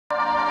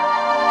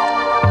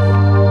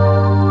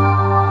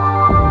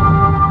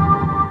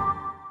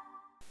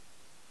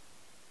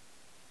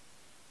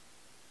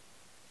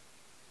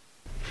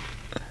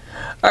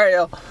Alright,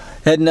 y'all.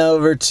 Heading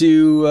over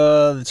to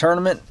the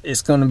tournament.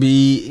 It's going to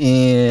be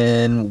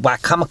in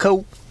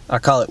Wicomico. I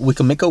call it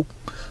Wicomico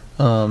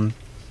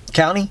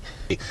County.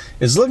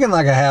 It's looking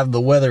like I have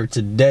the weather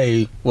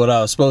today, what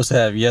I was supposed to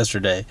have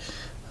yesterday.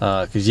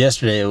 Because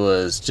yesterday it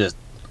was just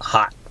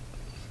hot.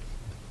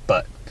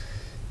 But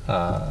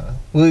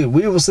we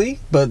will see.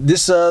 But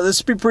this will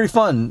be pretty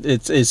fun.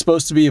 It's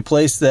supposed to be a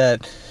place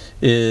that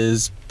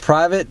is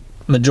private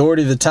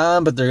majority of the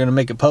time, but they're going to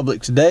make it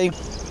public today.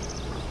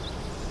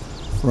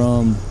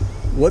 From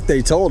what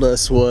they told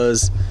us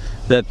was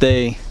that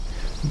they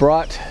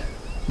brought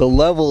the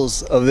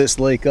levels of this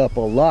lake up a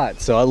lot.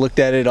 So I looked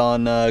at it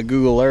on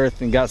Google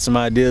Earth and got some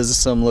ideas of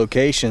some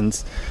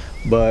locations,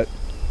 but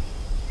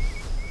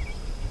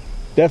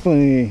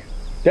definitely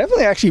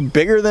actually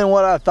bigger than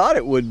what I thought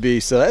it would be.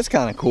 So that's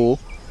kind of cool.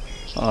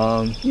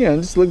 I'm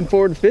just looking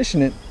forward to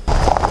fishing it.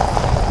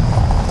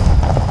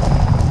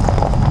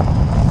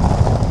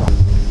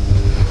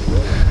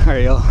 All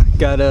right, y'all,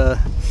 got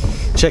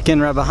check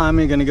in right behind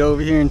me. Gonna go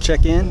over here and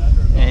check in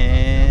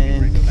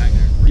and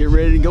get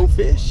ready to go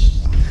fish.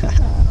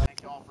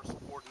 Thank y'all for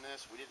supporting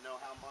this. We didn't know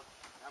how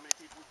many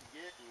people we could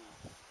get, and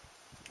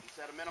we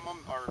set a minimum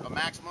or a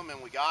maximum,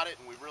 and we got it,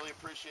 and we really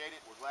appreciate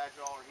it. We're glad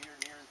y'all are here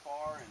near and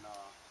far, and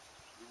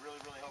we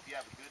really hope you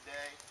have a good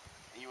day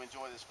and you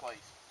enjoy this place.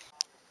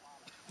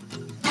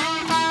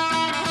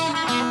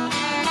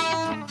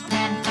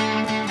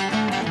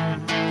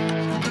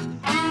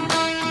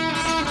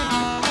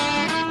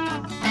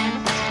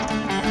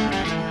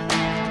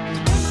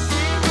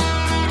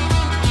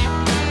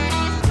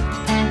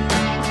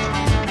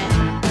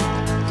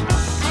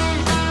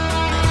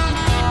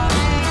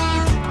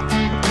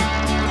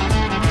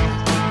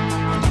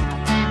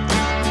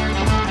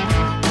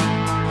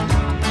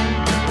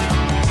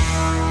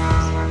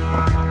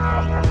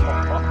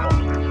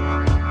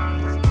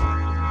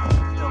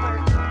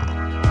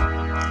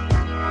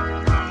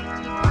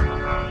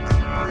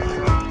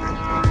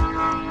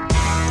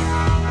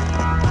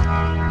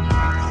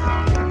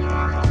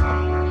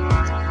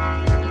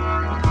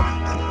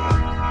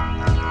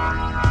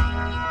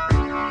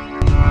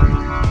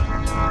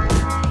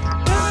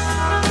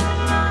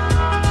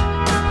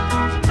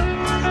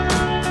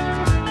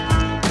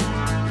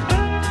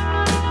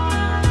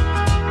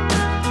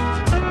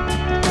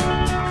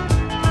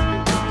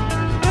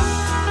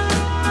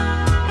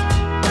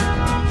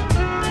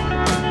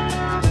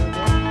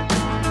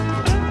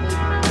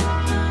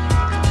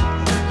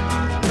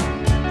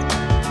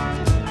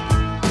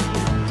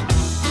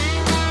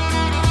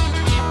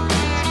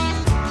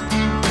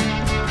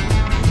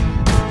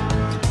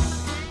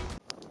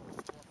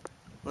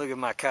 Look at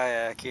my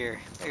kayak here.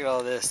 Look at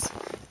all this.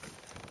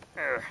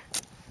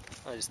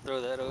 I'll just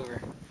throw that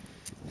over.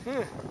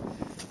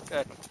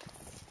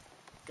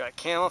 Got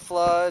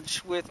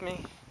camouflage with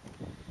me.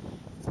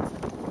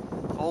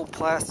 Old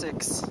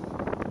plastics.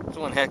 It's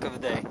one heck of a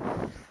day.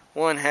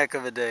 One heck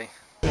of a day.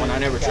 When I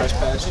never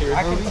trespassed here,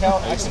 I can tell.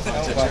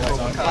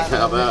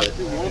 How about it?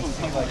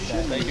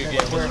 Thank you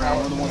again. We're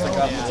one of the ones that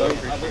got this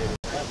over.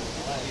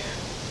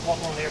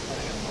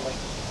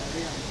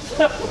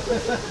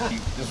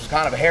 This was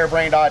kind of a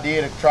harebrained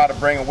idea to try to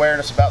bring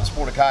awareness about the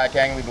sport of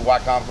kayaking in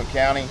Wicomico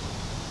County.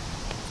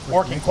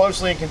 Working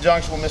closely in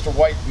conjunction with Mr.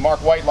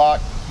 Mark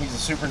Whitelock, he's the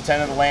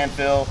superintendent of the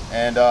landfill,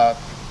 and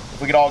if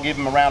we could all give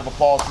him a round of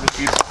applause for this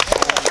beautiful story.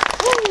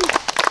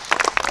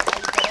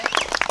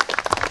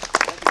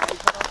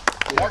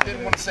 Mark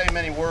didn't want to say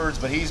many words,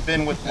 but he's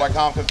been with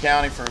Wicomico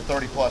County for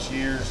 30+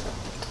 years,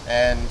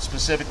 and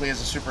specifically as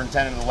the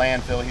superintendent of the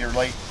landfill here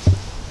late.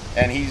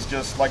 And he's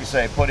just, like I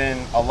say, put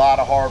in a lot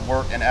of hard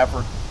work and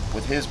effort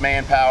with his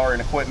manpower and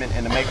equipment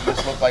and to make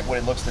this look like what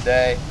it looks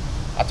today.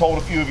 I told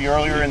a few of you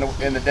earlier in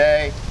the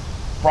day,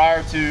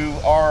 prior to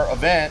our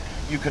event,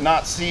 you could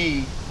not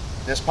see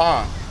this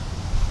pond.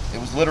 It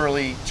was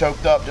literally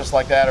choked up just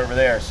like that over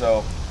there.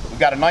 So we've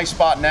got a nice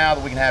spot now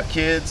that we can have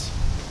kids.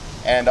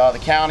 And the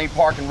county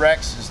Park and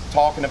Recs is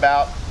talking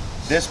about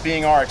this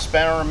being our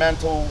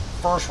experimental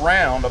first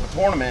round of a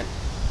tournament,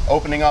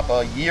 opening up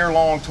a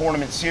year-long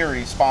tournament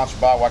series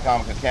sponsored by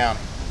Wicomico County.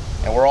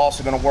 And we're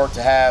also going to work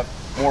to have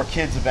more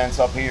kids events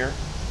up here.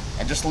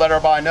 And just to let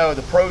everybody know,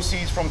 the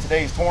proceeds from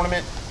today's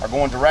tournament are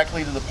going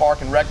directly to the Park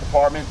and Rec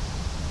department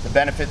to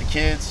benefit the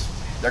kids.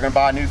 They're going to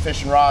buy new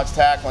fishing rods,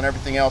 tackle, and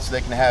everything else so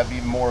they can have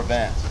even more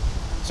events.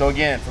 So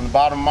again, from the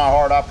bottom of my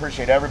heart, I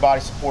appreciate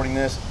everybody supporting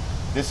this.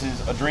 This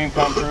is a dream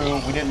come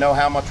true. We didn't know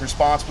how much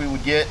response we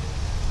would get.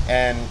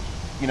 And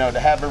to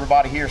have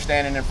everybody here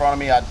standing in front of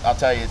me, I'll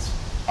tell you,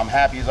 I'm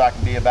happy as I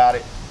can be about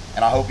it,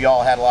 and I hope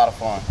y'all had a lot of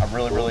fun. I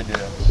really do.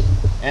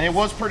 And it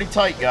was pretty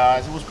tight,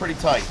 guys. It was pretty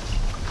tight.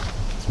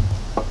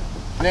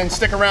 And then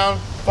stick around,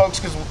 folks,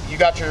 because you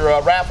got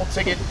your raffle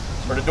ticket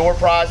for the door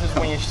prizes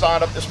when you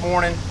signed up this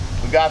morning.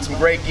 We've got some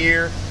great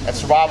gear that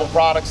Survival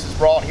Products has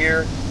brought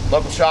here.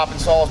 Local shop in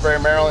Salisbury,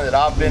 Maryland that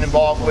I've been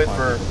involved with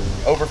for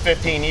over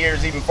 15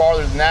 years, even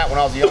farther than that when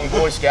I was a young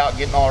Boy Scout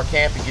getting all our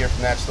camping gear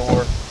from that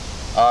store.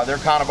 They're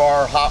kind of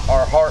our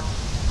heart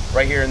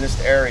right here in this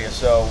area.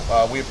 So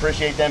we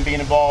appreciate them being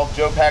involved.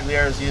 Joe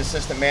Pagliere is the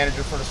assistant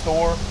manager for the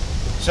store.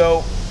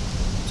 So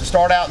to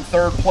start out in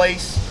third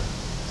place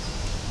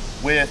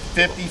with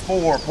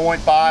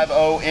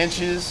 54.50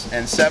 inches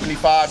and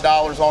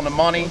 $75 on the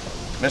money,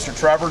 Mr.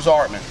 Trevor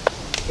Zartman.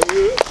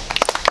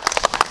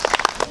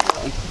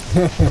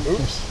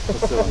 Oops.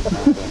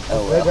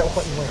 Oh, well.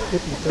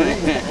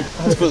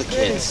 It's for the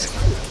kids.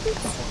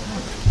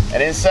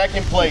 And in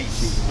second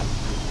place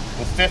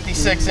with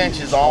 56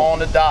 inches on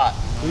the dot,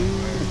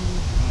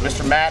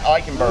 Mr. Matt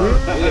Eichenberg,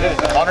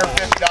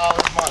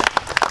 $150 money.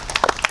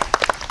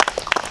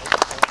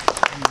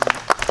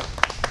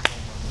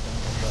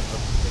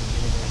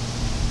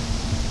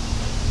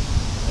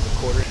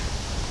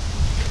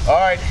 All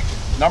right,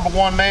 number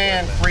one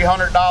man,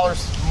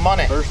 $300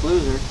 money. First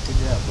loser. Good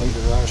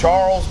job.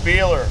 Charles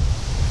Beeler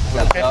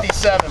with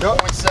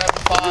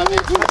 57.75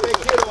 inches.